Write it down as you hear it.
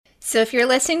So if you're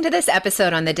listening to this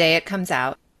episode on the day it comes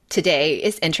out, today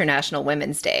is International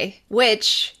Women's Day,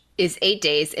 which is 8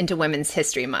 days into Women's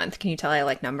History Month. Can you tell I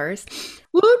like numbers?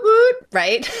 Woot woot.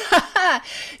 Right?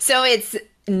 So it's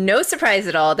no surprise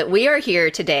at all that we are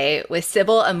here today with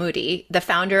Sybil Amoudi, the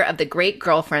founder of the Great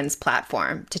Girlfriends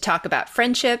platform, to talk about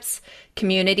friendships,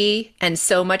 community, and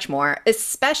so much more,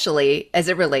 especially as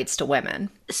it relates to women.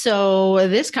 So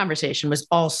this conversation was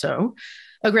also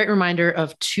a great reminder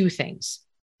of two things.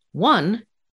 One,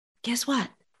 guess what?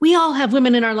 We all have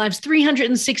women in our lives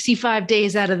 365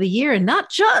 days out of the year, and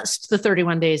not just the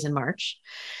 31 days in March.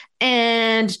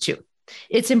 And two,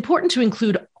 it's important to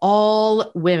include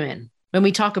all women when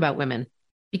we talk about women,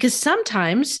 because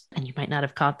sometimes, and you might not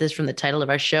have caught this from the title of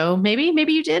our show, maybe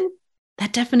you did,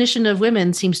 that definition of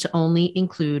women seems to only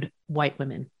include white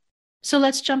women. So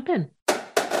let's jump in.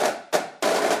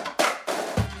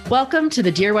 Welcome to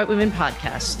the Dear White Women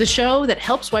podcast, the show that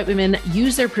helps white women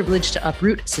use their privilege to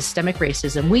uproot systemic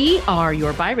racism. We are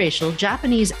your biracial,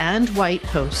 Japanese, and white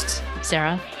hosts,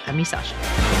 Sarah and Misasha.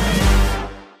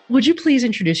 Would you please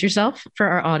introduce yourself for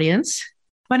our audience?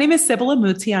 My name is Sybil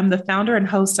Amoudi. I'm the founder and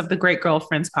host of the Great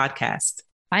Girlfriends podcast.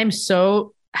 I'm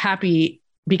so happy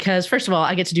because, first of all,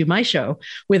 I get to do my show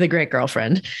with a great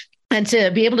girlfriend. And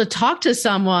to be able to talk to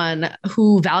someone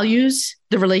who values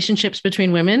the relationships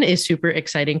between women is super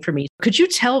exciting for me. Could you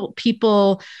tell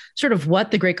people sort of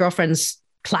what the Great Girlfriends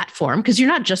platform, because you're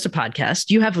not just a podcast,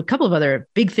 you have a couple of other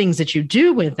big things that you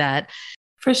do with that.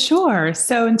 For sure.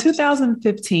 So in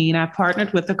 2015, I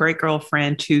partnered with a great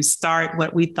girlfriend to start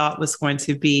what we thought was going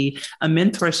to be a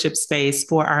mentorship space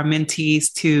for our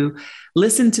mentees to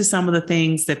listen to some of the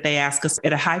things that they ask us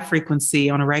at a high frequency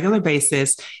on a regular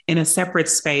basis in a separate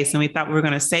space. And we thought we were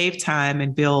going to save time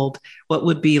and build what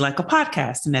would be like a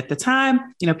podcast. And at the time,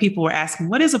 people were asking,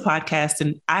 what is a podcast?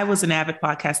 And I was an avid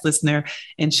podcast listener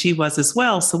and she was as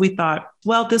well. So we thought,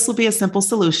 well, this will be a simple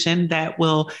solution that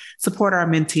will support our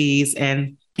mentees,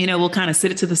 and we'll kind of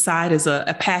sit it to the side as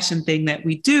a passion thing that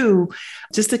we do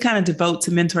just to kind of devote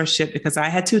to mentorship, because I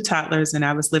had two toddlers and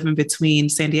I was living between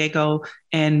San Diego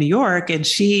and New York. And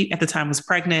she at the time was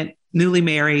pregnant, newly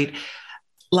married,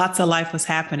 lots of life was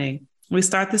happening. We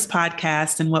start this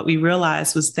podcast, and what we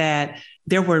realized was that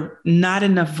there were not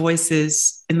enough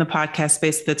voices in the podcast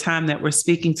space at the time that were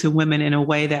speaking to women in a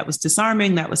way that was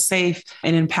disarming, that was safe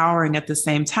and empowering at the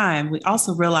same time. We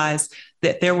also realized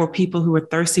that there were people who were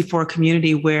thirsty for a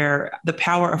community where the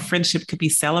power of friendship could be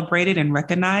celebrated and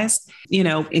recognized,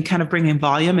 and kind of bring in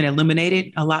volume and illuminate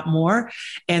it a lot more.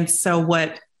 And so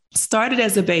what started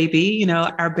as a baby,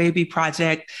 our baby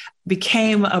project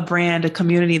became a brand, a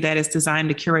community that is designed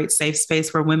to curate safe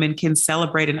space where women can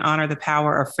celebrate and honor the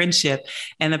power of friendship.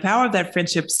 And the power of that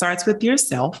friendship starts with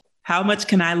yourself. How much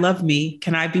can I love me?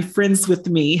 Can I be friends with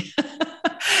me?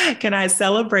 Can I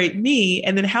celebrate me?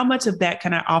 And then how much of that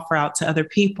can I offer out to other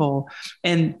people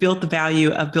and build the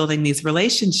value of building these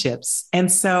relationships?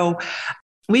 And so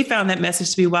we found that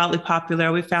message to be wildly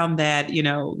popular. We found that,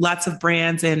 lots of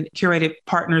brands and curated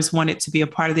partners wanted to be a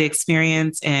part of the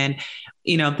experience. And,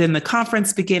 then the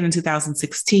conference began in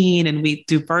 2016, and we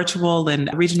do virtual and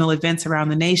regional events around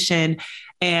the nation.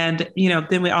 And,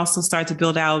 then we also started to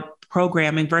build out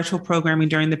virtual programming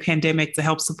during the pandemic to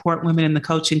help support women in the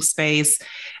coaching space,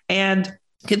 and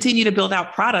continue to build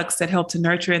out products that help to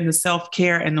nurture in the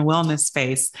self-care and the wellness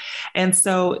space. And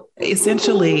so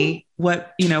essentially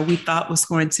what, we thought was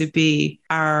going to be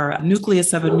our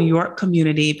nucleus of a New York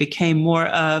community became more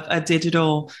of a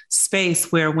digital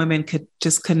space where women could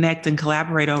just connect and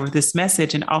collaborate over this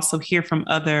message, and also hear from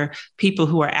other people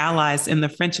who are allies in the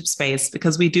friendship space,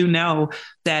 because we do know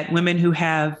that women who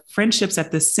have friendships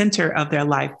at the center of their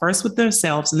life, first with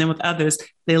themselves and then with others,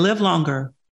 they live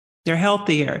longer. They're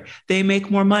healthier. They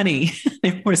make more money.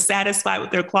 They're more satisfied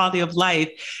with their quality of life.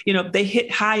 They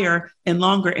hit higher and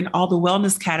longer in all the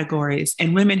wellness categories.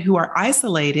 And women who are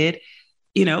isolated,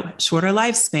 shorter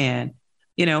lifespan,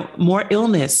 more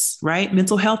illness, right?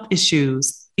 Mental health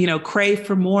issues, crave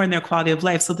for more in their quality of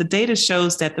life. So the data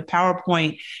shows that the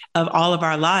PowerPoint of all of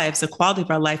our lives, the quality of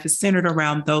our life, is centered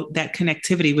around that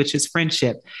connectivity, which is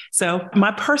friendship. So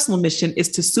my personal mission is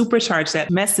to supercharge that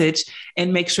message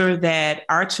and make sure that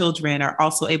our children are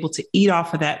also able to eat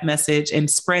off of that message and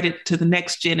spread it to the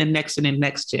next gen and next gen and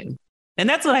next gen. And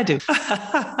that's what I do.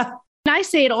 I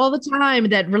say it all the time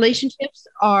that relationships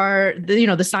are,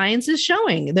 the science is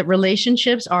showing that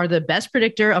relationships are the best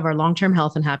predictor of our long-term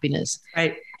health and happiness.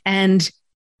 Right. And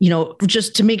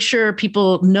just to make sure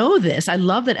people know this, I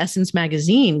love that Essence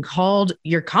Magazine called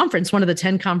your conference one of the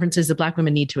 10 conferences that Black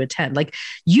women need to attend. Like,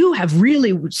 you have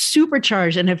really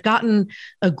supercharged and have gotten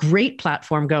a great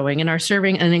platform going and are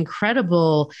serving an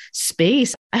incredible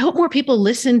space. I hope more people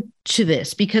listen to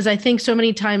this, because I think so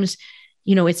many times,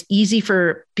 it's easy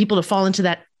for people to fall into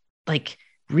that like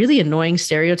really annoying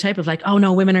stereotype of like, oh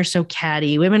no, women are so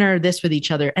catty, women are this with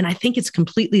each other. And I think it's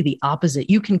completely the opposite.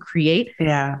 You can create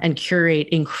and curate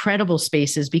incredible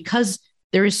spaces because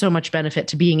there is so much benefit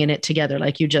to being in it together,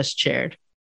 like you just shared.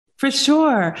 For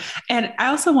sure. And I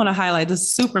also want to highlight, this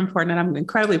is super important, and I'm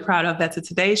incredibly proud of that.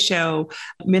 Today's show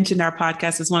mentioned our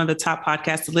podcast as one of the top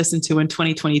podcasts to listen to in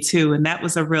 2022. And that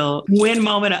was a real win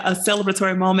moment, a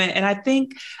celebratory moment. And I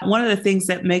think one of the things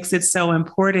that makes it so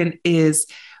important is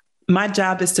my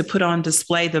job is to put on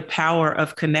display the power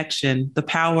of connection, the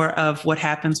power of what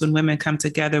happens when women come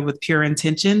together with pure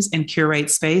intentions and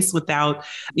curate space without,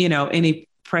 any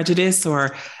prejudice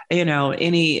or,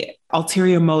 any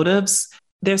ulterior motives.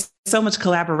 There's so much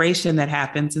collaboration that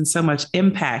happens and so much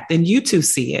impact, and you two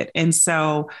see it. And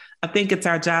so I think it's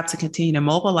our job to continue to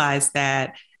mobilize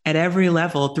that at every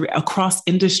level across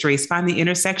industries, find the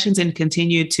intersections and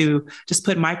continue to just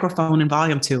put microphone and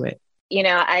volume to it.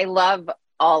 I love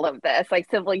all of this. Like,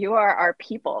 Sybil, you are our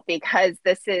people, because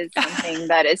this is something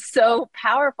that is so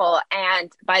powerful.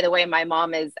 And by the way, my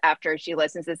mom is, after she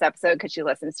listens to this episode, because she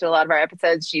listens to a lot of our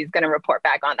episodes, she's going to report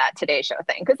back on that Today Show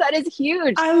thing, because that is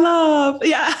huge. I love,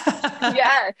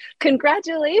 yeah.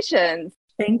 Congratulations.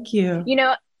 Thank you.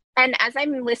 And as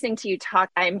I'm listening to you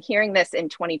talk, I'm hearing this in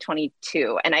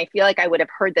 2022, and I feel like I would have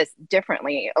heard this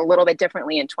a little bit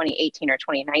differently in 2018 or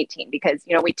 2019, because,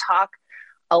 we talk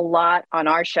a lot on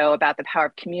our show about the power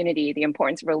of community, the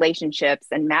importance of relationships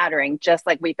and mattering, just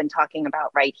like we've been talking about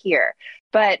right here.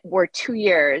 But we're 2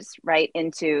 years right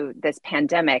into this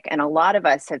pandemic, and a lot of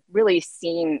us have really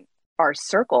seen our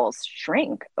circles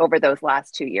shrink over those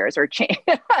last 2 years, or change.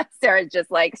 Sarah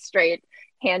just like straight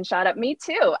hand shot up. Me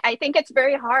too. I think it's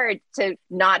very hard to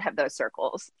not have those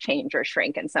circles change or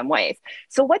shrink in some ways.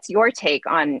 So what's your take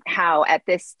on how at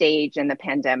this stage in the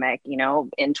pandemic, in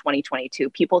 2022,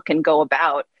 people can go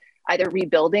about either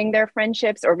rebuilding their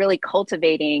friendships or really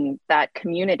cultivating that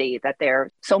community that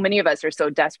so many of us are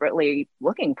so desperately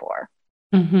looking for?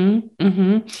 Mm-hmm,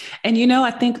 mm-hmm. And,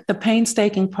 I think the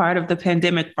painstaking part of the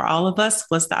pandemic for all of us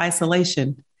was the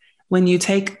isolation. When you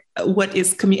take what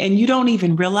is and you don't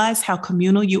even realize how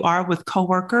communal you are with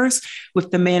coworkers, with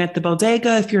the man at the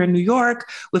bodega, if you're in New York,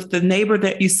 with the neighbor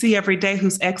that you see every day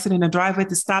who's exiting a driveway at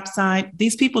the stop sign.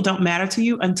 These people don't matter to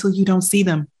you until you don't see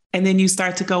them. And then you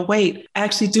start to go, wait, I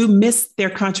actually do miss their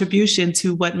contribution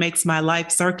to what makes my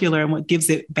life circular and what gives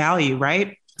it value,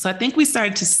 right? So I think we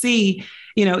started to see,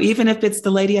 even if it's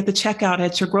the lady at the checkout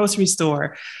at your grocery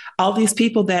store, all these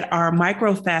people that are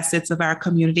micro facets of our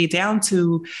community, down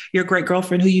to your great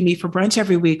girlfriend who you meet for brunch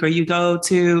every week, or you go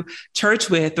to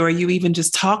church with, or you even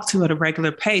just talk to at a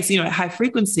regular pace, at high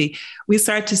frequency. We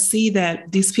start to see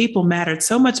that these people mattered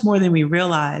so much more than we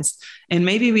realized. And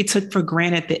maybe we took for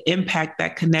granted the impact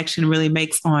that connection really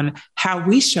makes on how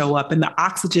we show up and the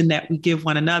oxygen that we give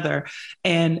one another.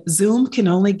 And Zoom can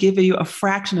only give you a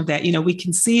fraction of that. We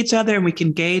can see each other and we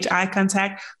can gauge eye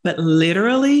contact, but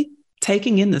literally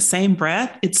taking in the same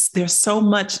breath, there's so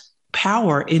much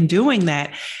power in doing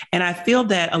that. And I feel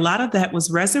that a lot of that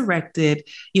was resurrected,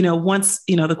 once,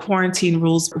 the quarantine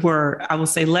rules were, I will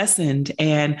say, lessened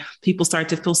and people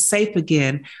started to feel safe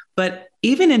again. But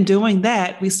even in doing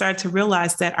that, we started to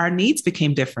realize that our needs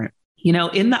became different.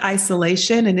 In the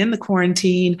isolation and in the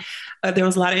quarantine, there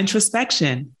was a lot of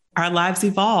introspection. Our lives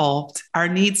evolved, our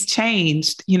needs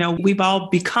changed. We've all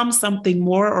become something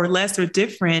more or less or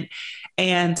different.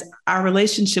 And our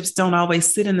relationships don't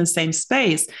always sit in the same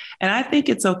space. And I think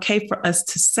it's okay for us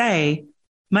to say,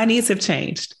 my needs have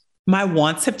changed. My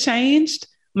wants have changed.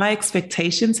 My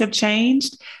expectations have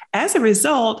changed. As a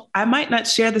result, I might not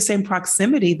share the same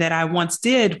proximity that I once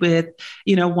did with,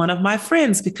 one of my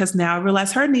friends, because now I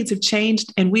realize her needs have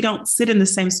changed and we don't sit in the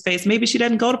same space. Maybe she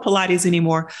doesn't go to Pilates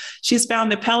anymore. She's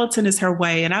found that Peloton is her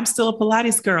way and I'm still a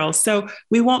Pilates girl. So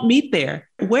we won't meet there.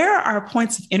 Where are our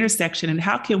points of intersection and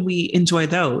how can we enjoy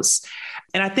those?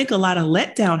 And I think a lot of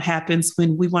letdown happens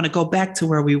when we want to go back to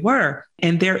where we were.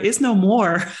 And there is no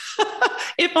more,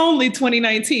 if only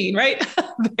 2019, right?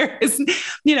 There is,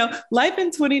 life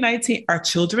in 2019, our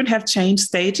children have changed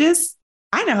stages.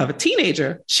 I now have a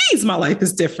teenager. Geez, my life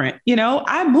is different.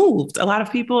 I moved. A lot of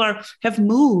people have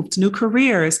moved, new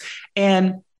careers.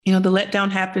 And, the letdown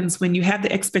happens when you have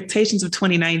the expectations of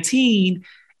 2019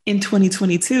 in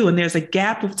 2022. And there's a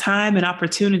gap of time and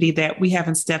opportunity that we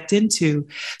haven't stepped into.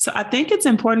 So I think it's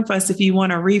important for us, if you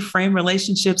want to reframe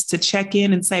relationships, to check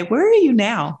in and say, where are you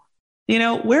now?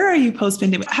 Where are you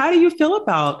post-pandemic? How do you feel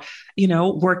about,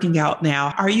 working out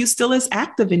now? Are you still as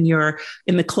active in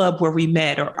the club where we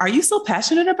met? Or are you still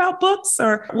passionate about books?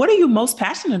 Or what are you most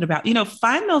passionate about?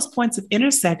 Find those points of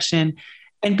intersection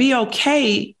and be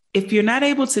okay. If you're not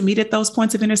able to meet at those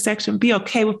points of intersection, be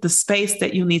okay with the space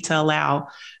that you need to allow.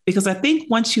 Because I think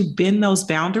once you bend those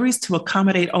boundaries to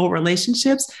accommodate old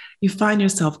relationships, you find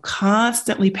yourself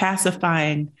constantly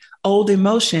pacifying old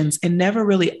emotions and never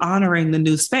really honoring the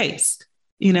new space.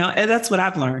 And that's what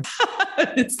I've learned.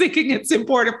 It's thinking it's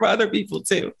important for other people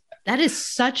too. That is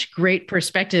such great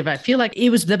perspective. I feel like it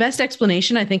was the best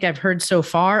explanation I think I've heard so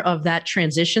far of that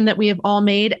transition that we have all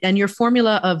made. And your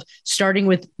formula of starting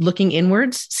with looking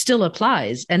inwards still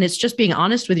applies. And it's just being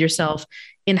honest with yourself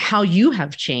in how you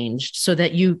have changed so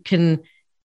that you can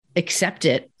accept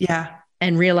it. Yeah.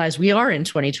 And realize we are in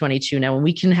 2022 now, and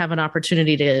we can have an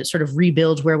opportunity to sort of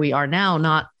rebuild where we are now,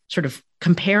 not sort of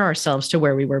compare ourselves to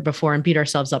where we were before and beat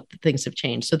ourselves up that things have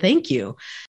changed. So thank you.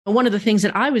 One of the things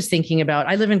that I was thinking about,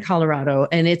 I live in Colorado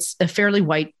and it's a fairly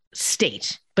white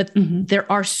state, but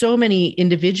there are so many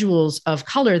individuals of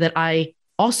color that I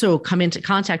also come into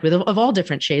contact with of all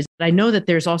different shades. I know that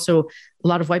there's also a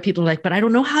lot of white people like, but I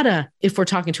don't know how to, if we're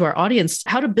talking to our audience,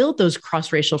 how to build those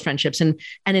cross-racial friendships and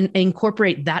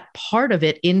incorporate that part of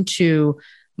it into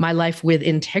my life with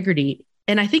integrity.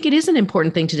 And I think it is an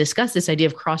important thing to discuss, this idea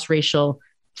of cross-racial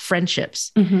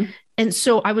friendships. And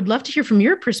so I would love to hear from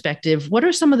your perspective, what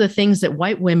are some of the things that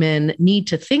white women need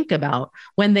to think about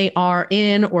when they are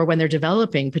in or when they're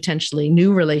developing potentially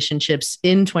new relationships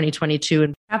in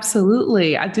 2022?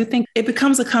 Absolutely. I do think it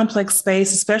becomes a complex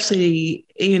space, especially,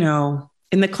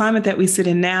 in the climate that we sit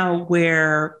in now,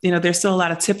 where, there's still a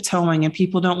lot of tiptoeing and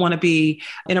people don't want to be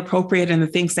inappropriate in the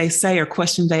things they say or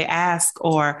questions they ask,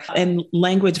 and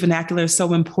language vernacular is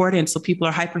so important. So people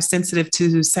are hypersensitive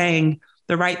to saying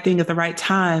the right thing at the right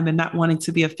time and not wanting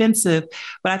to be offensive.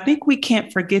 But I think we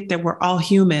can't forget that we're all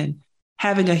human,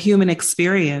 having a human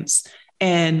experience.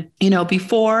 And,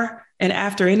 before and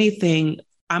after anything,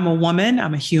 I'm a woman,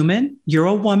 I'm a human, you're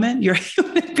a woman, you're a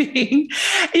human being,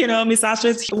 Miss Asha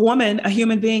is a woman, a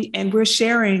human being, and we're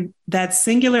sharing that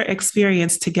singular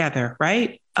experience together,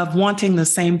 right? Of wanting the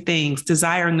same things,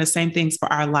 desiring the same things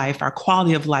for our life, our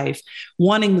quality of life,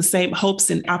 wanting the same hopes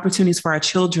and opportunities for our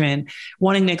children,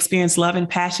 wanting to experience love and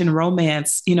passion,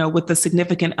 romance, with the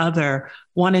significant other,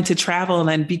 wanting to travel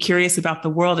and be curious about the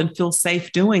world and feel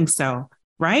safe doing so,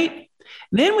 right?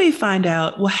 Then we find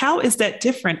out, well, how is that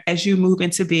different as you move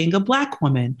into being a Black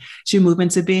woman, as you move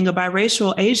into being a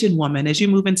biracial Asian woman, as you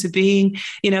move into being,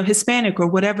 Hispanic or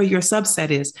whatever your subset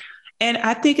is. And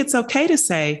I think it's okay to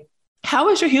say, how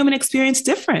is your human experience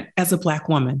different as a Black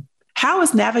woman? How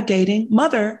is navigating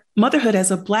motherhood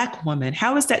as a Black woman?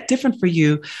 How is that different for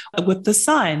you with the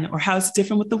son, or how is it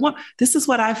different with the woman? This is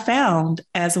what I found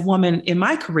as a woman in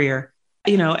my career.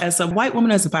 As a white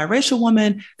woman, as a biracial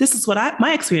woman, this is what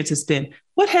my experience has been.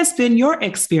 What has been your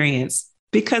experience?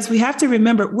 Because we have to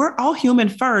remember, we're all human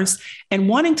first, and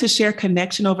wanting to share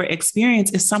connection over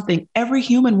experience is something every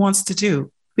human wants to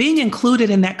do. Being included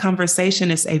in that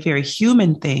conversation is a very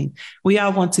human thing. We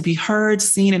all want to be heard,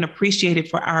 seen, and appreciated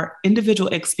for our individual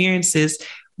experiences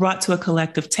brought to a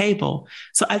collective table.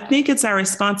 So I think it's our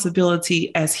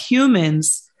responsibility as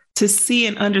humans to see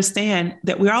and understand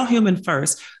that we're all human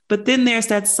first. But then there's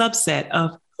that subset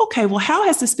of, okay, well, how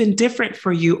has this been different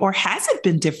for you? Or has it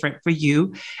been different for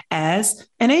you as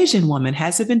an Asian woman?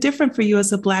 Has it been different for you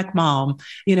as a Black mom?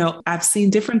 I've seen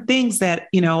different things that,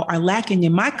 are lacking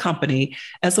in my company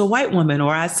as a white woman,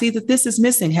 or I see that this is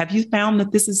missing. Have you found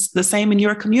that this is the same in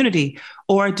your community?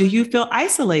 Or do you feel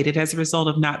isolated as a result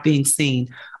of not being seen?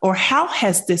 Or how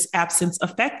has this absence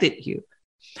affected you?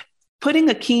 Putting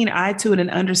a keen eye to it and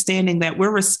understanding that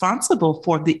we're responsible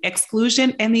for the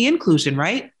exclusion and the inclusion,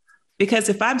 right? Because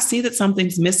if I see that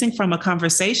something's missing from a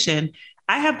conversation,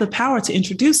 I have the power to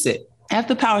introduce it. I have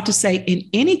the power to say in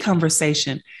any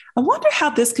conversation, I wonder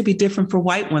how this could be different for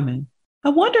white women. I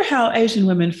wonder how Asian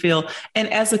women feel. And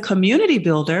as a community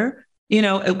builder,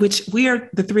 which we are,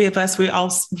 the three of us, we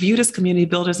all viewed as community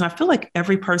builders. And I feel like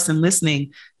every person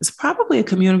listening is probably a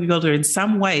community builder in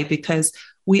some way, because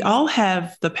we all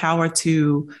have the power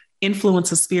to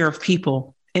influence a sphere of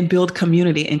people and build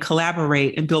community and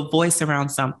collaborate and build voice around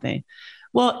something.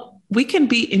 Well, we can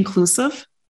be inclusive.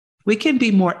 We can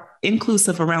be more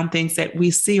inclusive around things that we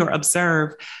see or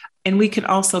observe. And we can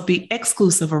also be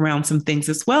exclusive around some things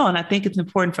as well. And I think it's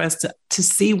important for us to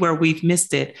see where we've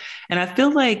missed it. And I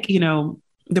feel like,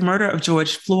 the murder of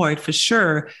George Floyd, for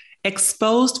sure,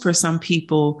 exposed for some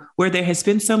people where there has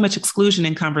been so much exclusion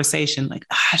in conversation. Like,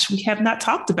 gosh, we have not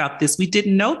talked about this. We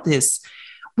didn't know this.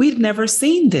 We've never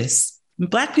seen this.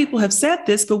 Black people have said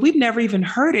this, but we've never even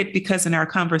heard it because in our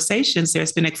conversations,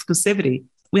 there's been exclusivity.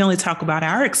 We only talk about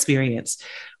our experience.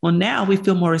 Well, now we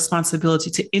feel more responsibility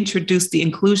to introduce the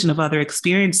inclusion of other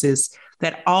experiences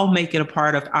that all make it a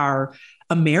part of our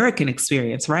American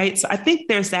experience, right? So I think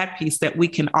there's that piece that we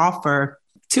can offer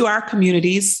to our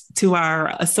communities, to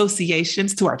our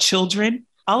associations, to our children,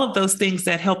 all of those things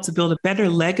that help to build a better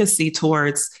legacy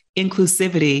towards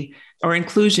inclusivity or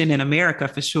inclusion in America,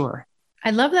 for sure.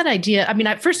 I love that idea. I mean,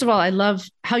 first of all, I love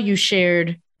how you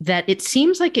shared that it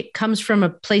seems like it comes from a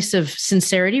place of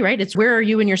sincerity, right? It's where are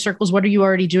you in your circles? What are you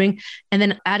already doing? And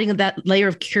then adding that layer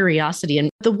of curiosity. And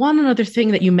the one other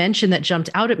thing that you mentioned that jumped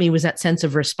out at me was that sense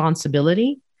of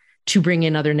responsibility to bring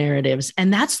in other narratives.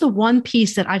 And that's the one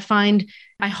piece that I find,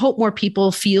 I hope more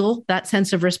people feel that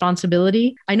sense of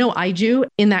responsibility. I know I do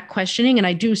in that questioning. And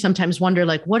I do sometimes wonder,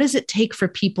 like, what does it take for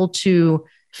people to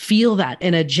feel that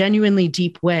in a genuinely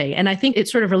deep way? And I think it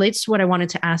sort of relates to what I wanted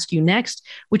to ask you next,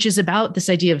 which is about this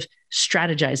idea of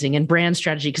strategizing and brand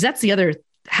strategy, because that's the other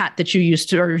hat that you used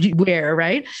to or you wear,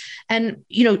 right? And,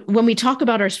 you know, when we talk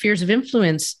about our spheres of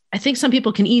influence, I think some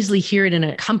people can easily hear it in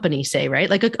a company, say, right?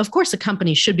 Like, of course, a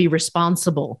company should be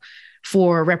responsible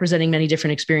for representing many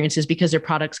different experiences because their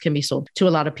products can be sold to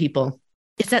a lot of people.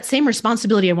 It's that same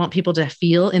responsibility I want people to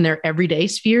feel in their everyday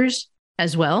spheres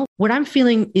as well. What I'm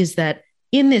feeling is that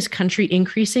in this country,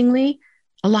 increasingly,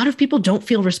 a lot of people don't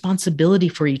feel responsibility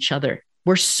for each other.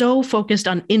 We're so focused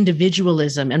on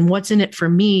individualism and what's in it for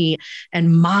me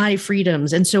and my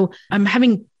freedoms. And so I'm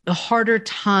having a harder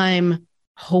time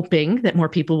hoping that more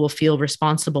people will feel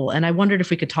responsible. And I wondered if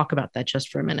we could talk about that just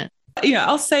for a minute. Yeah,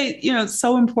 I'll say, it's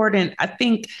so important. I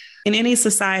think in any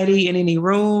society, in any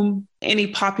room, any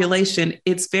population,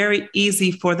 it's very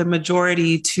easy for the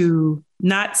majority to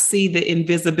not see the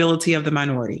invisibility of the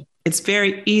minority. It's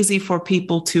very easy for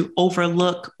people to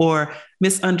overlook or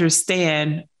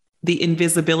misunderstand the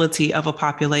invisibility of a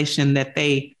population that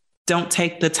they don't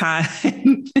take the time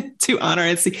to honor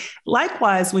and see.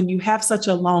 Likewise, when you have such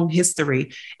a long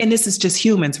history, and this is just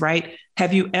humans, right?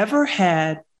 Have you ever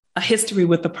had a history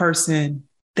with a person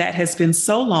that has been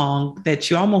so long that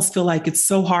you almost feel like it's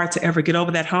so hard to ever get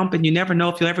over that hump and you never know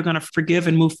if you're ever going to forgive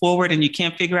and move forward and you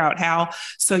can't figure out how,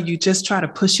 so you just try to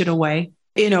push it away?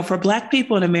 For Black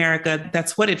people in America,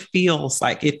 that's what it feels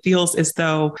like. It feels as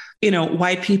though,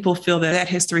 white people feel that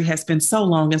history has been so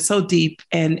long and so deep.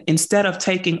 And instead of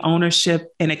taking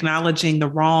ownership and acknowledging the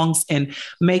wrongs and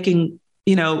making,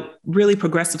 really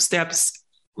progressive steps,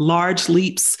 large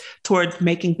leaps toward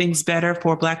making things better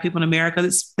for Black people in America,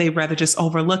 they rather just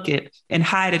overlook it and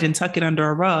hide it and tuck it under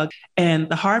a rug. And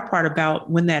the hard part about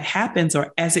when that happens,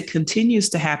 or as it continues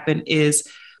to happen, is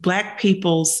Black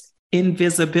people's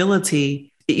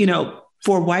invisibility,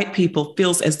 for white people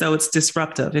feels as though it's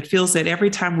disruptive. It feels that every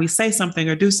time we say something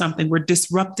or do something, we're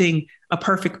disrupting a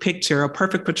perfect picture, a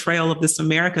perfect portrayal of this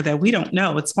America that we don't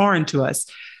know. It's foreign to us.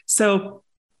 So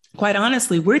quite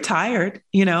honestly, we're tired,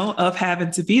 of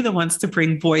having to be the ones to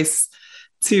bring voice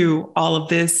to all of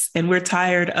this. And we're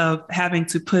tired of having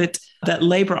to put that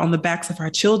labor on the backs of our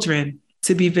children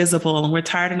to be visible. And we're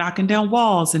tired of knocking down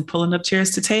walls and pulling up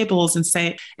chairs to tables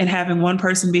and having one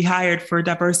person be hired for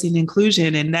diversity and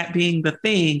inclusion and that being the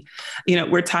thing.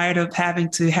 We're tired of having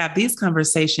to have these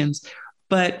conversations,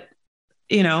 but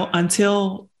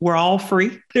until we're all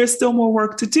free, there's still more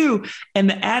work to do. And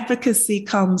the advocacy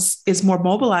is more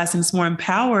mobilized and it's more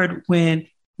empowered when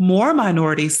more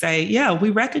minorities say, yeah,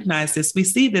 we recognize this, we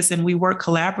see this, and we work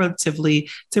collaboratively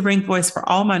to bring voice for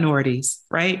all minorities,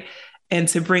 right? And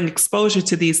to bring exposure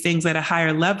to these things at a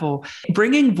higher level.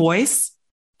 Bringing voice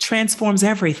transforms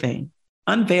everything.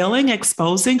 Unveiling,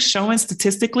 exposing, showing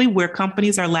statistically where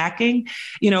companies are lacking,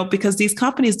 because these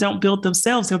companies don't build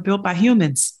themselves, they're built by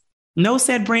humans. No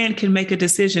said brand can make a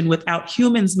decision without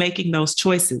humans making those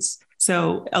choices.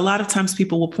 So a lot of times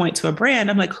people will point to a brand.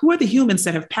 I'm like, who are the humans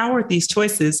that have powered these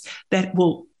choices that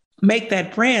will make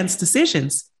that brand's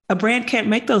decisions? A brand can't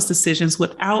make those decisions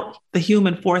without the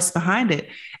human force behind it.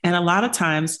 And a lot of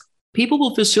times people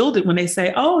will feel shielded when they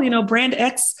say, oh, brand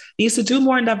X needs to do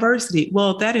more in diversity.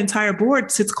 Well, that entire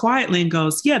board sits quietly and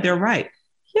goes, yeah, they're right.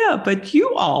 Yeah, but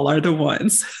you all are the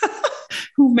ones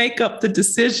who make up the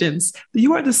decisions.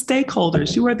 You are the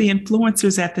stakeholders. You are the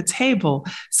influencers at the table.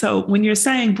 So when you're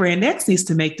saying brand X needs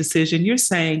to make decision, you're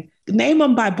saying, name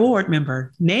them by board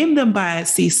member, name them by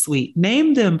C-suite,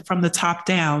 name them from the top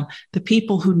down, the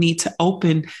people who need to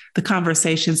open the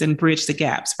conversations and bridge the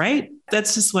gaps, right?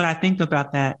 That's just what I think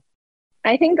about that.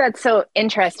 I think that's so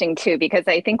interesting too, because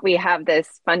I think we have this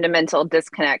fundamental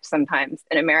disconnect sometimes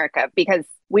in America because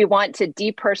we want to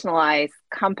depersonalize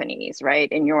companies,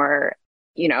 right? In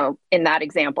that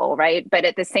example, right? But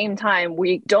at the same time,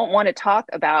 we don't want to talk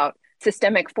about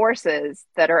systemic forces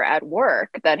that are at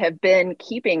work that have been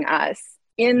keeping us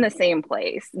in the same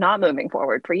place, not moving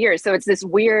forward for years. So it's this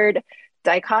weird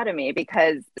dichotomy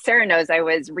because Sarah knows I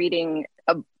was reading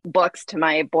books to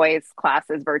my boys'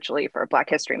 classes virtually for Black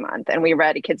History Month. And we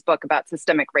read a kid's book about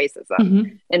systemic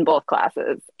racism in both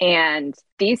classes. And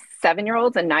these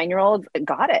 7-year-olds and 9-year-olds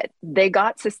got it. They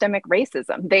got systemic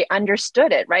racism. They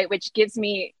understood it, right? Which gives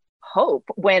me hope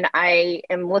when I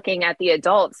am looking at the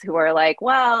adults who are like,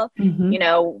 well,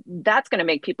 that's going to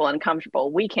make people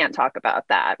uncomfortable. We can't talk about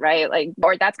that, right? Like,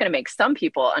 or that's going to make some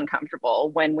people uncomfortable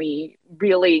when we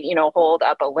really, hold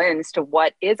up a lens to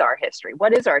what is our history,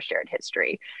 what is our shared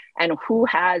history, and who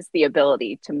has the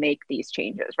ability to make these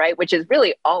changes, right? Which is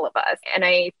really all of us. And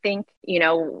I think,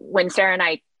 when Sarah and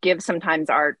I give sometimes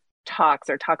our talks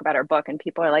or talk about our book and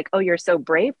people are like, oh, you're so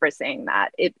brave for saying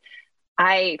that.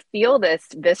 I feel this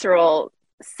visceral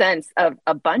sense of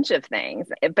a bunch of things,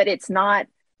 but it's not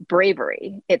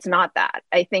bravery. It's not that.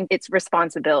 I think it's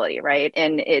responsibility, right?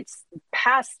 And it's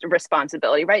past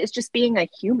responsibility, right? It's just being a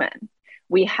human.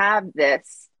 We have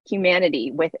this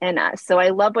humanity within us. So I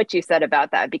love what you said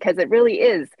about that because it really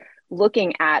is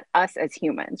looking at us as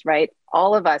humans, right?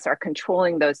 All of us are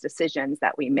controlling those decisions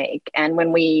that we make. And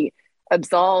when we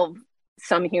absolve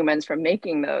some humans from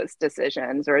making those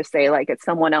decisions or say like it's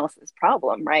someone else's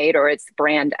problem, right? Or it's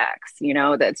brand X,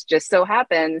 that's just so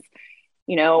happens,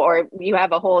 or you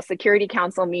have a whole security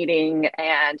council meeting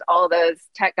and all those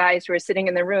tech guys who are sitting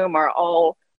in the room are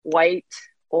all white,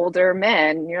 older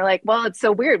men. And you're like, well, it's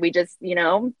so weird. We just,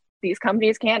 these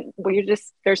companies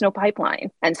there's no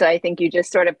pipeline. And so I think you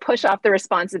just sort of push off the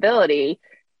responsibility,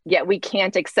 yet we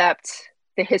can't accept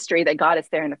the history that got us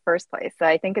there in the first place. So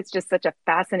I think it's just such a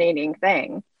fascinating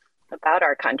thing about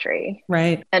our country.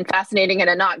 Right. And fascinating in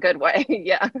a not good way.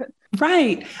 Yeah.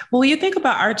 Right. Well, you think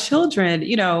about our children,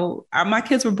 my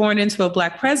kids were born into a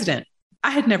Black president.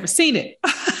 I had never seen it.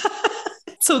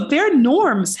 So their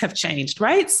norms have changed,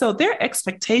 right? So their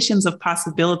expectations of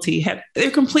possibility they're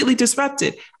completely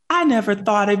disrupted. I never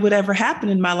thought it would ever happen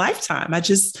in my lifetime.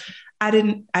 I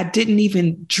didn't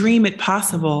even dream it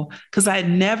possible because I had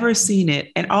never seen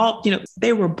it. And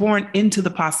they were born into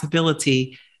the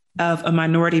possibility of a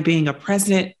minority being a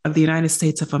president of the United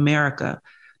States of America.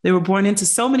 They were born into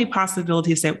so many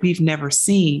possibilities that we've never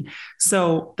seen.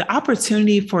 So the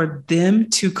opportunity for them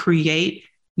to create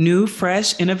new,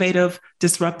 fresh, innovative,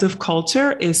 disruptive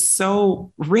culture is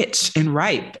so rich and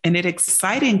ripe. And it's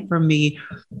exciting for me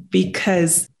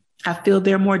because I feel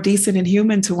they're more decent and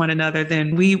human to one another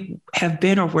than we have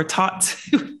been or were taught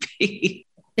to be.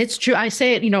 It's true. I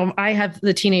say it, I have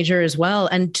the teenager as well.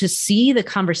 And to see the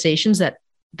conversations that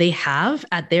they have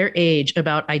at their age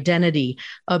about identity,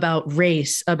 about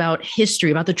race, about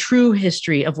history, about the true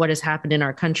history of what has happened in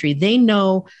our country, they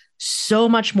know so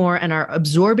much more and are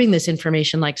absorbing this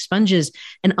information like sponges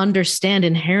and understand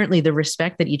inherently the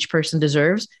respect that each person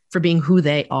deserves for being who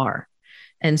they are.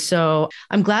 And so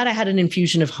I'm glad I had an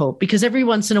infusion of hope because every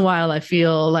once in a while I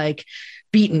feel like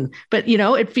beaten, but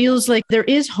it feels like there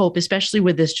is hope, especially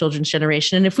with this children's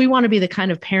generation. And if we want to be the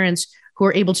kind of parents who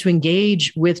are able to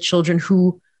engage with children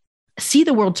who see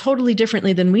the world totally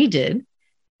differently than we did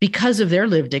because of their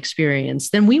lived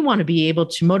experience, then we want to be able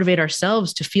to motivate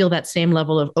ourselves to feel that same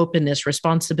level of openness,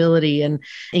 responsibility, and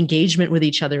engagement with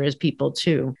each other as people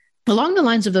too. Along the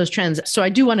lines of those trends, so I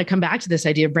do want to come back to this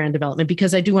idea of brand development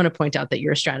because I do want to point out that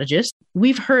you're a strategist.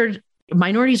 We've heard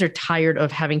minorities are tired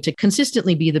of having to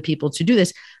consistently be the people to do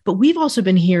this, but we've also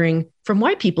been hearing from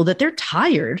white people that they're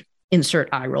tired, insert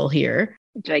eye roll here.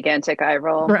 Gigantic eye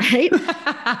roll. Right?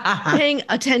 Paying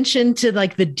attention to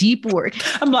like the deep work.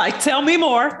 I'm like, tell me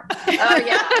more. Oh,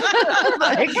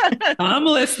 yeah. I'm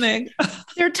listening.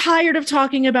 They're tired of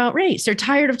talking about race. They're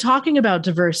tired of talking about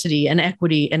diversity and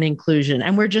equity and inclusion.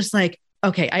 And we're just like,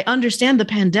 okay, I understand the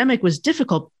pandemic was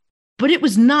difficult, but it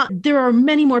was not. There are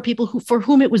many more people for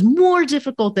whom it was more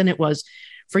difficult than it was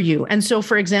for you. And so,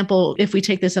 for example, if we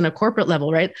take this on a corporate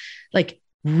level, right? Like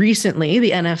recently,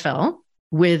 the NFL,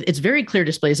 with its very clear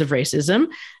displays of racism,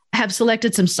 have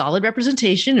selected some solid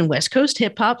representation in West Coast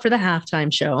hip hop for the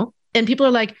halftime show. And people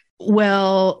are like,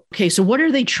 well, okay, so what are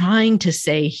they trying to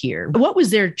say here? What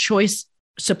was their choice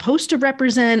supposed to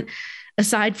represent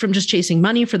aside from just chasing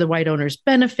money for the white owner's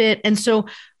benefit? And so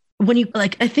when you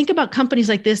like, I think about companies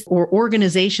like this or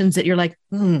organizations that you're like,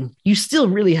 you still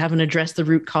really haven't addressed the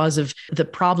root cause of the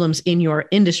problems in your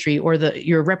industry or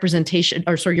your representation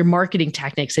or sorry, your marketing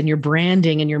tactics and your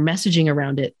branding and your messaging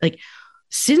around it. Like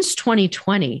since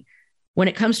 2020, when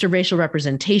it comes to racial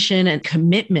representation and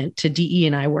commitment to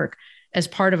DE&I work as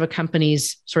part of a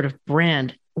company's sort of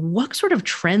brand, what sort of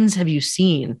trends have you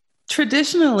seen?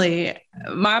 Traditionally,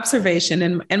 my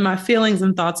observation and my feelings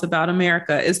and thoughts about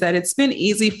America is that it's been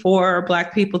easy for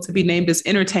Black people to be named as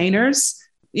entertainers,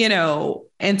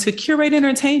 and to curate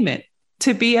entertainment,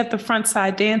 to be at the front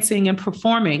side dancing and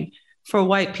performing for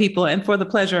white people and for the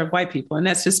pleasure of white people. And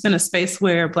that's just been a space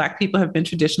where Black people have been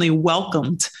traditionally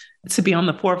welcomed to be on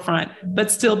the forefront, but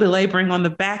still belaboring on the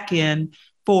back end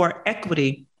for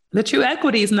equity. The true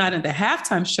equity is not in the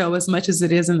halftime show as much as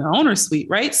it is in the owner suite,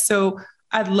 right? So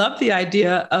I love the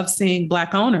idea of seeing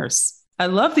Black owners. I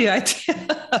love the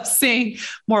idea of seeing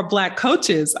more Black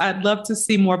coaches. I'd love to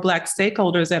see more Black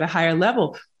stakeholders at a higher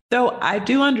level. Though I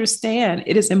do understand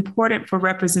it is important for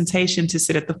representation to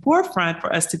sit at the forefront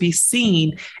for us to be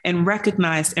seen and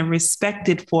recognized and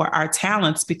respected for our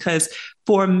talents, because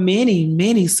for many,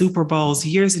 many Super Bowls,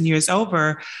 years and years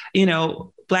over,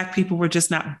 Black people were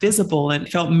just not visible and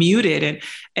felt muted.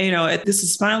 And this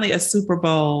is finally a Super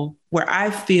Bowl where I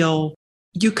feel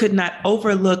you could not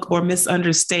overlook or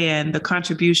misunderstand the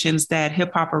contributions that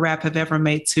hip hop or rap have ever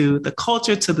made to the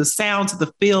culture, to the sound, to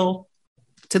the feel,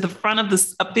 to the front of the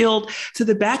field, to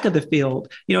the back of the field,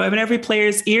 in every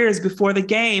player's ears before the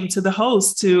game, to the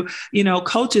host, to,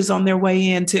 coaches on their way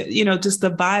in, to, just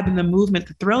the vibe and the movement,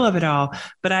 the thrill of it all.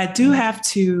 But I do have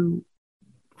to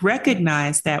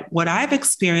recognize that what I've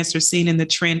experienced or seen in the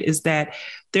trend is that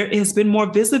there has been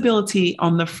more visibility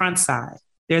on the front side.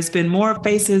 There's been more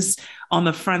faces on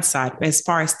the front side as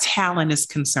far as talent is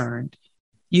concerned.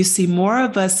 You see more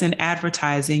of us in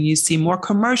advertising. You see more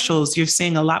commercials. You're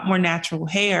seeing a lot more natural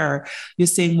hair. You're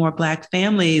seeing more Black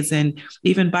families and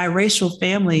even biracial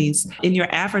families in your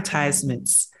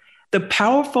advertisements. The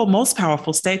most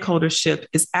powerful stakeholdership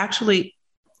is actually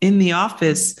in the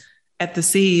office, at the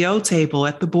CEO table,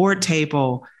 at the board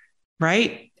table,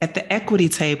 right? At the equity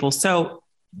table. So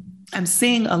I'm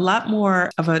seeing a lot more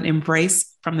of an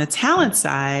embrace from the talent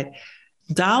side.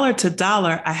 Dollar to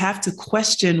dollar, I have to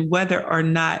question whether or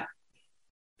not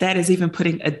that is even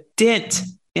putting a dent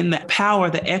in the power,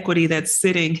 the equity that's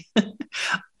sitting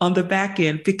on the back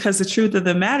end. Because the truth of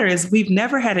the matter is we've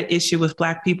never had an issue with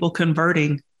Black people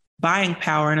converting buying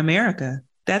power in America.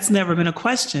 That's never been a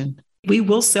question. We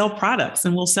will sell products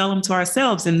and we'll sell them to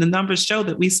ourselves. And the numbers show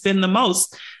that we spend the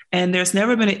most. And there's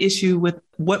never been an issue with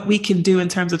what we can do in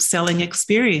terms of selling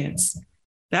experience.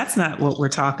 That's not what we're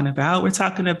talking about. We're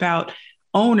talking about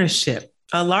ownership,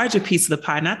 a larger piece of the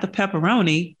pie, not the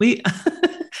pepperoni. We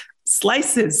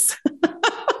slices,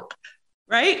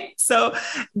 right? So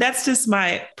that's just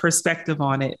my perspective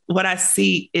on it. What I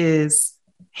see is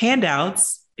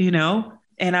handouts,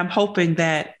 and I'm hoping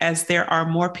that as there are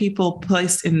more people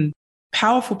placed in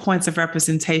powerful points of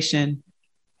representation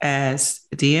as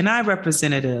D&I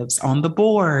representatives on the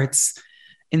boards,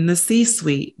 in the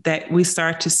C-suite, that we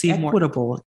start to see more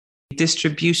equitable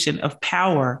distribution of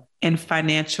power and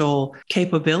financial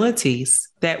capabilities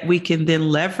that we can then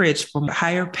leverage for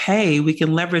higher pay. We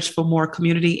can leverage for more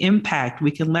community impact.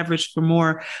 We can leverage for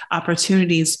more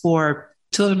opportunities for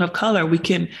children of color. We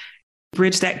can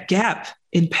bridge that gap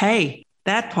in pay,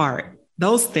 that part,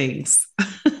 those things.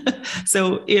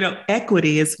 So,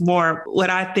 equity is more what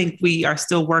I think we are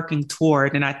still working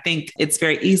toward. And I think it's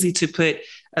very easy to put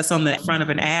us on the front of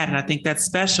an ad. And I think that's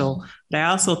special. But I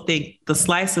also think the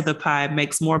slice of the pie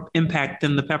makes more impact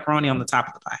than the pepperoni on the top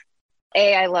of the pie.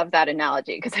 I love that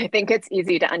analogy because I think it's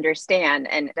easy to understand.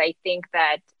 And I think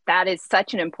that is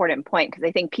such an important point because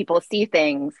I think people see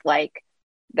things like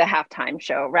the halftime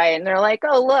show, right? And they're like,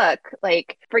 oh, look,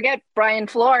 like, forget Brian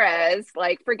Flores,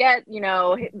 like, forget,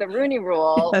 the Rooney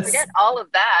Rule, yes. Forget all of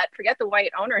that, forget the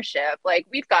white ownership. Like,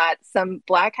 we've got some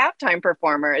Black halftime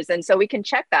performers. And so we can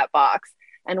check that box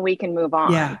and we can move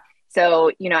on. Yeah.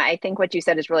 So, I think what you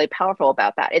said is really powerful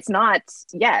about that. It's not,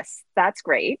 yes, that's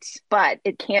great, but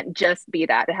it can't just be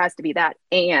that. It has to be that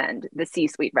and the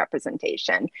C-suite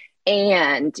representation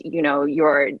and,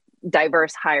 your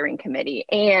diverse hiring committee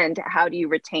and how do you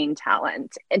retain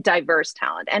talent and diverse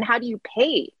talent and how do you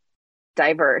pay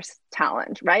diverse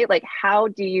talent, right? Like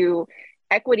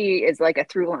equity is like a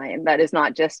through line that is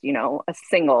not just, a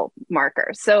single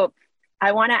marker. So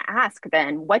I want to ask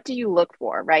then, what do you look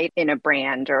for, right, in a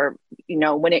brand or,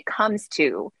 when it comes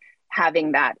to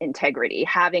having that integrity,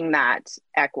 having that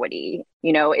equity?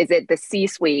 You know, is it the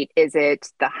C-suite? Is it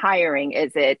the hiring?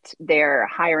 Is it their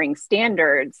hiring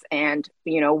standards? And,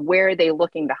 you know, where are they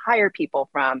looking to hire people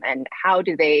from? And how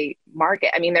do they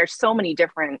market? I mean, there's so many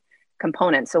different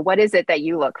components. So what is it that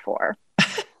you look for?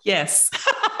 Yes.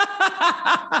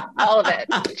 All of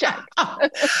it. Check.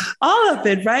 All of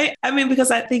it, right? I mean, because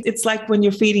I think it's like when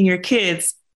you're feeding your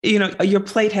kids, you know, your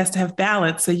plate has to have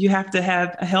balance. So you have to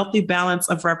have a healthy balance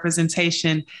of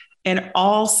representation in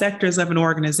all sectors of an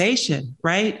organization,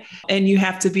 right? And you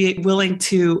have to be willing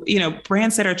to, you know,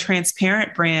 brands that are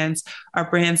transparent brands are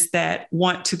brands that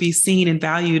want to be seen and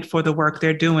valued for the work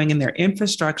they're doing in their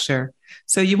infrastructure.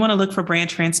 So you want to look for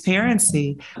brand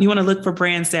transparency. You want to look for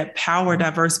brands that power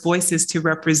diverse voices to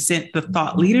represent the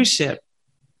thought leadership,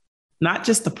 not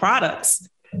just the products,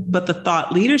 but the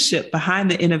thought leadership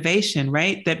behind the innovation,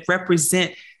 right? That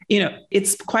represent, you know,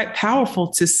 it's quite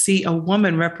powerful to see a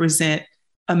woman represent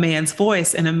a man's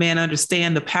voice and a man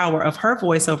understand the power of her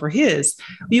voice over his.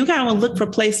 You kind of want to look for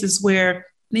places where,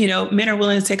 you know, men are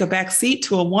willing to take a back seat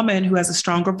to a woman who has a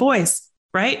stronger voice,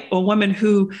 right? A woman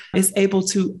who is able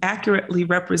to accurately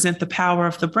represent the power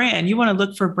of the brand. You want to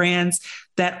look for brands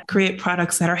that create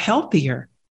products that are healthier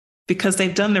because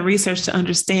they've done the research to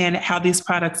understand how these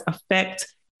products affect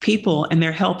people and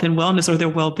their health and wellness or their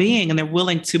well-being, and they're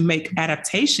willing to make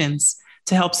adaptations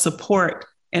to help support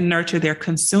and nurture their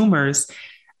consumers.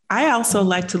 I also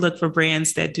like to look for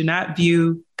brands that do not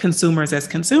view consumers as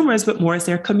consumers, but more as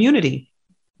their community.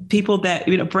 People that,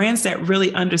 you know, brands that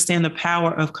really understand the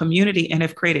power of community and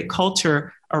have created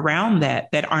culture around that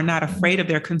are not afraid of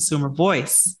their consumer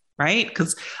voice, right?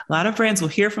 Because a lot of brands will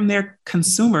hear from their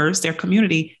consumers, their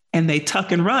community, and they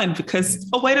tuck and run because,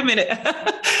 oh, wait a minute,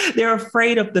 they're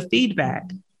afraid of the feedback.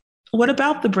 What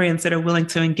about the brands that are willing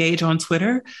to engage on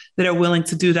Twitter, that are willing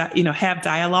to do that, you know, have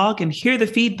dialogue and hear the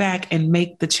feedback and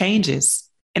make the changes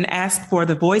and ask for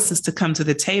the voices to come to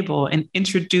the table and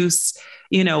introduce,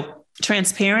 you know,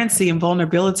 transparency and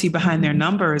vulnerability behind their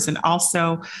numbers. And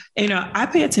also, you know, I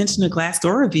pay attention to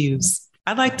Glassdoor reviews.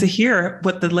 I'd like to hear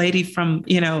what the lady from,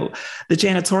 you know, the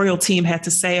janitorial team had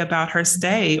to say about her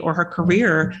stay or her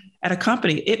career at a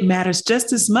company. It matters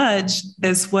just as much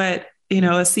as what, you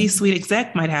know, a C-suite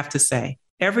exec might have to say.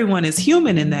 Everyone is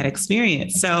human in that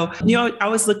experience. So, you know, I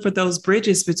always look for those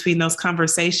bridges between those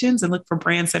conversations and look for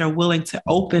brands that are willing to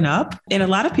open up. And a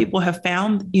lot of people have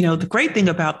found, you know, the great thing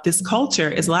about this culture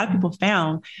is a lot of people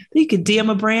found that you could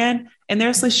DM a brand and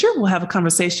they're like, sure, we'll have a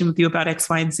conversation with you about X,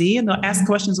 Y, and Z. And they'll ask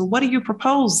questions, well, what do you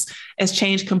propose as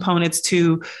change components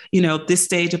to, you know, this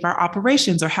stage of our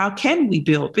operations, or how can we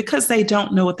build? Because they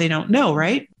don't know what they don't know,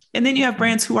 right? And then you have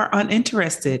brands who are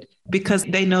uninterested because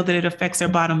they know that it affects their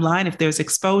bottom line if there's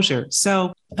exposure.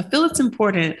 So I feel it's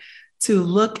important to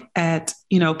look at,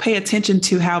 you know, pay attention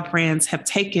to how brands have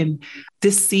taken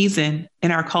this season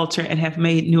in our culture and have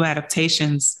made new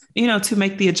adaptations, you know, to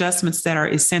make the adjustments that are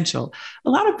essential. A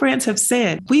lot of brands have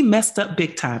said, we messed up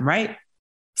big time, right?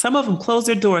 Some of them closed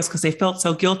their doors because they felt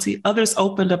so guilty. Others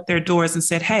opened up their doors and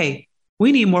said, hey,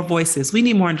 we need more voices. We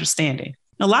need more understanding.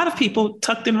 A lot of people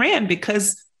tucked and ran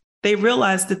because they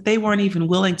realized that they weren't even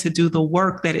willing to do the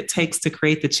work that it takes to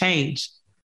create the change.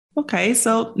 Okay,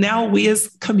 so now we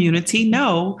as community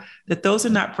know that those are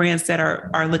not brands that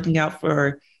are looking out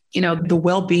for, you know, the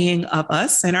well-being of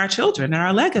us and our children and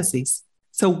our legacies.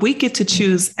 So we get to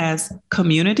choose as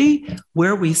community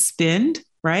where we spend,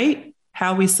 right?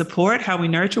 How we support, how we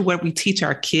nurture, what we teach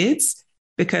our kids,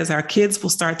 because our kids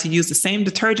will start to use the same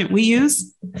detergent we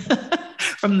use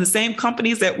from the same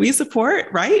companies that we support,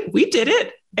 right? We did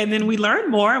it. And then we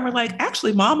learn more and we're like,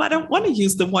 actually, Mom, I don't want to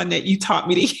use the one that you taught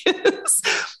me to use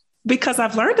because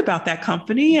I've learned about that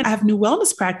company and I have new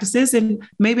wellness practices. And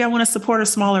maybe I want to support a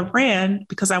smaller brand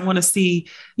because I want to see,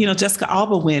 you know, Jessica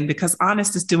Alba win because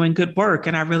Honest is doing good work.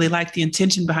 And I really like the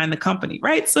intention behind the company,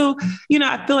 right? So, you know,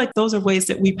 I feel like those are ways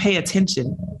that we pay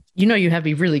attention. You know, you have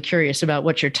me really curious about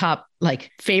what your top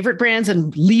like favorite brands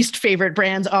and least favorite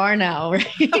brands are now, right?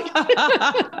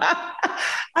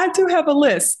 I do have a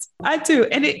list. I do.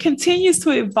 And it continues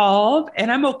to evolve.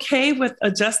 And I'm okay with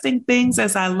adjusting things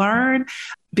as I learn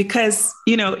because,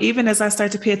 you know, even as I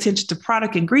start to pay attention to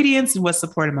product ingredients and what's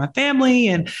supporting my family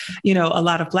and, you know, a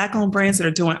lot of Black-owned brands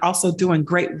that are also doing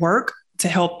great work to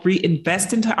help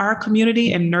reinvest into our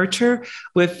community and nurture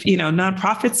with, you know,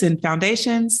 nonprofits and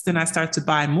foundations, then I start to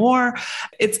buy more.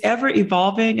 It's ever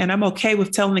evolving. And I'm okay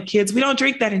with telling the kids, we don't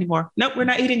drink that anymore. Nope, we're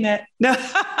not eating that. No,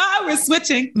 we're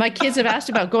switching. My kids have asked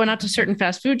about going out to certain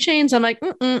fast food chains. I'm like,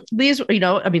 these, you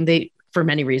know, I mean, they, for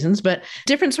many reasons, but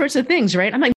different sorts of things,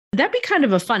 right? I'm like, that'd be kind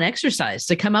of a fun exercise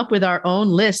to come up with our own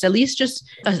list, at least just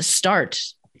a start.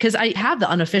 because I have the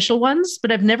unofficial ones,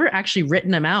 but I've never actually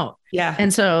written them out. Yeah.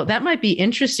 And so that might be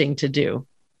interesting to do.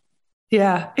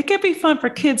 Yeah, it can be fun for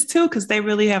kids too, because they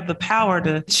really have the power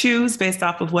to choose based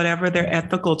off of whatever their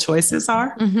ethical choices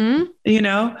are, you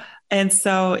know? And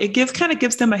so it kind of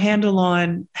gives them a handle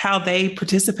on how they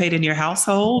participate in your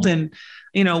household and,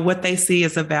 you know, what they see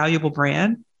as a valuable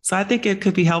brand. So I think it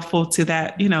could be helpful to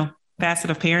that, you know,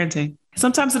 facet of parenting.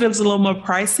 Sometimes it is a little more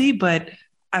pricey, but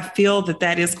I feel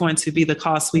that is going to be the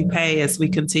cost we pay as we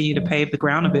continue to pave the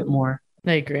ground a bit more.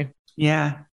 I agree.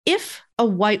 Yeah. If a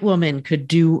white woman could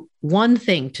do one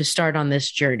thing to start on this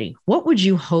journey, what would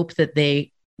you hope that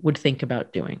they would think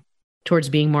about doing towards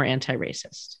being more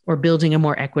anti-racist or building a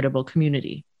more equitable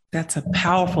community? That's a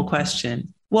powerful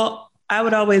question. Well, I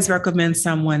would always recommend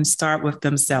someone start with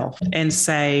themselves and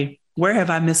say, where have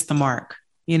I missed the mark?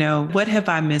 You know, what have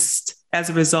I missed as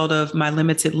a result of my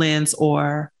limited lens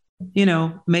or, you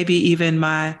know, maybe even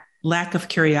my lack of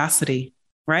curiosity,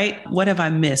 right? What have I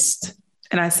missed?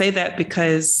 And I say that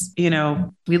because, you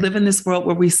know, we live in this world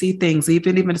where we see things,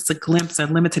 even if it's a glimpse, a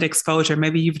limited exposure.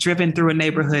 Maybe you've driven through a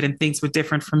neighborhood and things were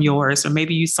different from yours, or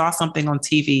maybe you saw something on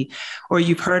TV, or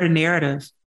you've heard a narrative.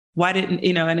 Why didn't,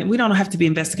 you know, and we don't have to be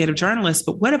investigative journalists,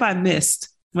 but what have I missed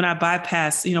when I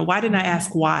bypass, you know, why didn't I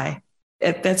ask why?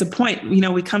 That's a point, you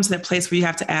know, we come to that place where you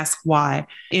have to ask why.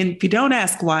 And if you don't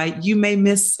ask why, you may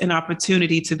miss an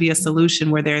opportunity to be a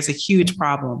solution where there's a huge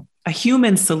problem, a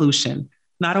human solution.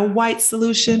 Not a white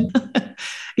solution,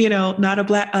 you know, not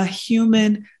a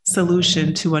human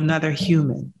solution to another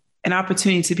human, an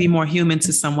opportunity to be more human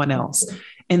to someone else.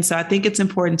 And so I think it's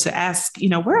important to ask, you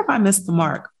know, where have I missed the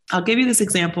mark? I'll give you this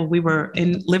example. We were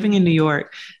living in New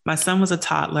York. My son was a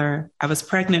toddler. I was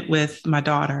pregnant with my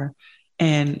daughter.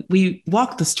 And we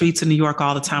walked the streets of New York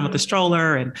all the time with a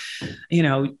stroller. And, you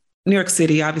know, New York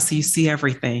City, obviously you see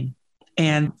everything.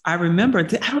 And I remember,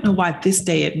 I don't know why this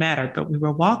day it mattered, but we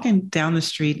were walking down the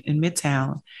street in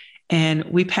Midtown and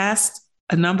we passed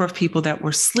a number of people that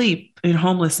were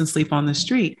homeless and sleep on the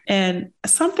street. And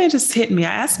something just hit me.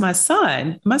 I asked my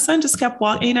son just kept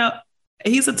walking, you know,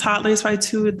 he's a toddler, he's probably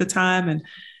 2 at the time. And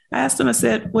I asked him, I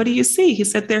said, what do you see? He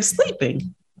said, they're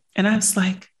sleeping. And I was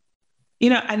like, you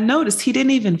know, I noticed he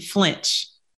didn't even flinch.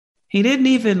 He didn't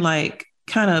even like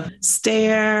kind of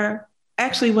stare.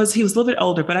 Actually, he was a little bit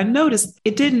older, but I noticed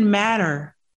it didn't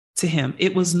matter to him.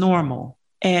 It was normal.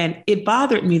 And it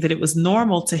bothered me that it was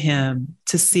normal to him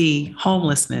to see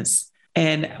homelessness.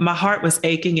 And my heart was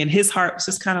aching and his heart was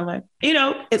just kind of like, you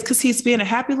know, it's because he's being a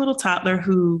happy little toddler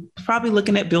who probably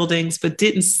looking at buildings, but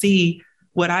didn't see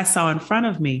what I saw in front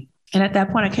of me. And at that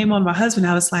point, I came on my husband.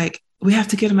 I was like, we have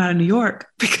to get him out of New York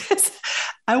because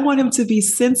I want him to be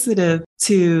sensitive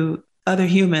to other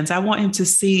humans. I want him to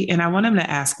see, and I want him to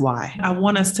ask why. I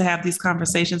want us to have these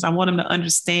conversations. I want him to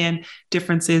understand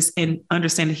differences and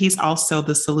understand that he's also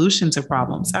the solution to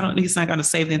problems. He's not going to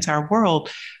save the entire world,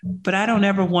 but I don't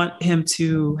ever want him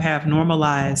to have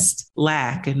normalized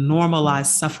lack and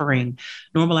normalized suffering,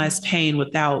 normalized pain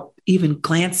without even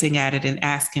glancing at it and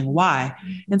asking why.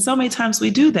 And so many times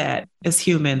we do that as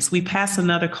humans. We pass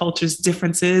another culture's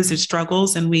differences and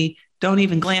struggles, and we don't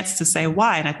even glance to say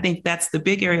why. And I think that's the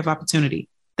big area of opportunity.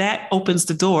 That opens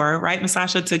the door, right,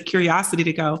 Misasha, to curiosity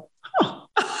to go, oh.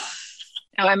 Oh,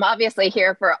 I'm obviously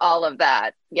here for all of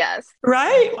that. Yes.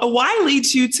 Right? Why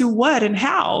leads you to what and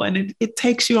how? And it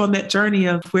takes you on that journey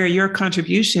of where your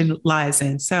contribution lies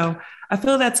in. So I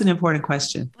feel that's an important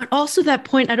question. But also that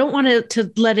point, I don't want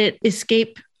to let it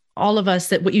escape all of us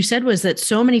that what you said was that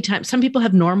so many times, some people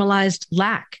have normalized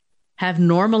lack, have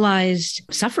normalized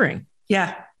suffering.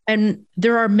 Yeah. And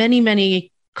there are many,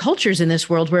 many cultures in this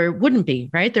world where it wouldn't be,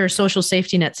 right? There are social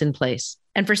safety nets in place.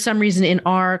 And for some reason in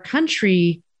our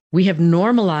country, we have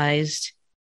normalized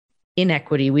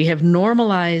inequity. We have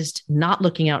normalized not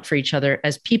looking out for each other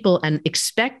as people and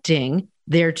expecting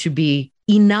there to be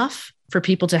enough for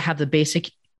people to have the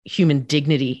basic human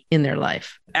dignity in their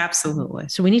life. Absolutely.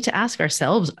 So we need to ask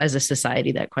ourselves as a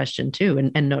society that question too,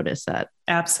 and notice that.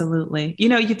 Absolutely. You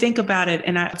know, you think about it,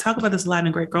 and I talk about this a lot in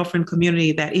the Great Girlfriend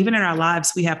community, that even in our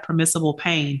lives, we have permissible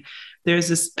pain. There's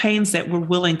this pains that we're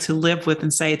willing to live with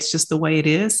and say, it's just the way it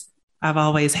is. I've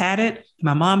always had it.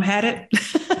 My mom had it.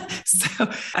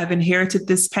 So I've inherited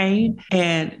this pain,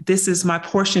 and this is my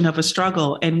portion of a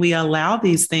struggle. And we allow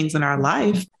these things in our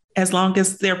life. As long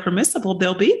as they're permissible,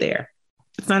 they'll be there.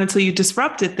 It's not until you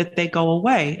disrupt it that they go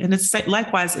away. And it's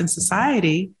likewise in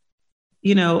society.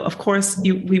 You know, of course,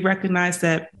 we recognize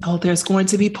that, there's going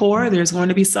to be poor, there's going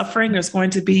to be suffering, there's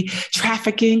going to be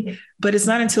trafficking, but it's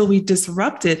not until we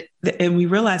disrupt it and we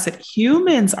realize that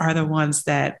humans are the ones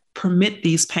that permit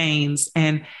these pains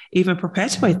and even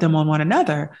perpetuate them on one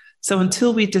another, So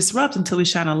until we disrupt, until we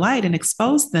shine a light and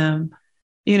expose them,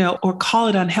 or call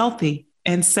it unhealthy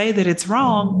and say that it's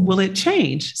wrong, will it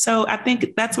change? So I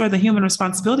think that's where the human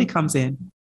responsibility comes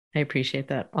in. I appreciate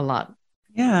that a lot.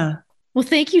 Yeah. Well,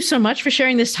 thank you so much for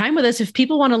sharing this time with us. If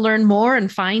people want to learn more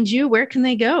and find you, where can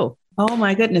they go? Oh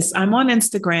my goodness. I'm on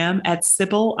Instagram at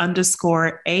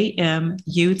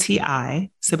Sybil_AMUTI,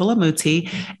 Sybil Amuti.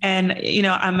 And,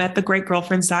 I'm at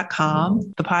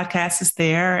thegreatgirlfriends.com. The podcast is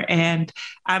there. And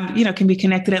I'm, can be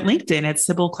connected at LinkedIn at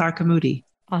Sybil Clark Amuti.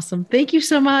 Awesome. Thank you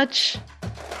so much.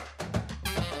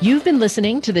 You've been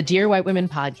listening to the Dear White Women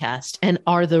podcast and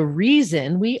are the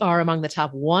reason we are among the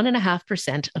top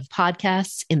 1.5% of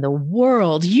podcasts in the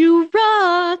world. You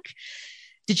rock.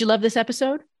 Did you love this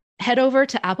episode? Head over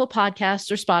to Apple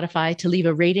Podcasts or Spotify to leave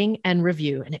a rating and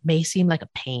review. And it may seem like a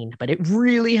pain, but it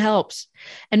really helps.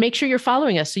 And make sure you're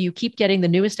following us so you keep getting the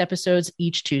newest episodes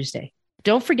each Tuesday.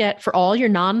 Don't forget, for all your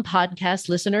non-podcast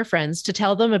listener friends, to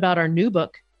tell them about our new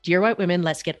book, Dear White Women,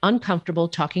 Let's Get Uncomfortable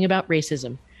Talking About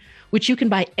Racism, which you can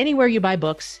buy anywhere you buy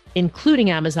books, including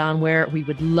Amazon, where we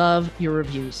would love your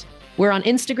reviews. We're on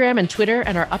Instagram and Twitter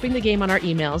and are upping the game on our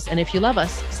emails. And if you love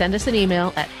us, send us an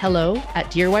email at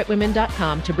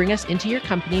hello@dearwhitewomen.com to bring us into your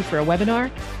company for a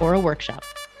webinar or a workshop.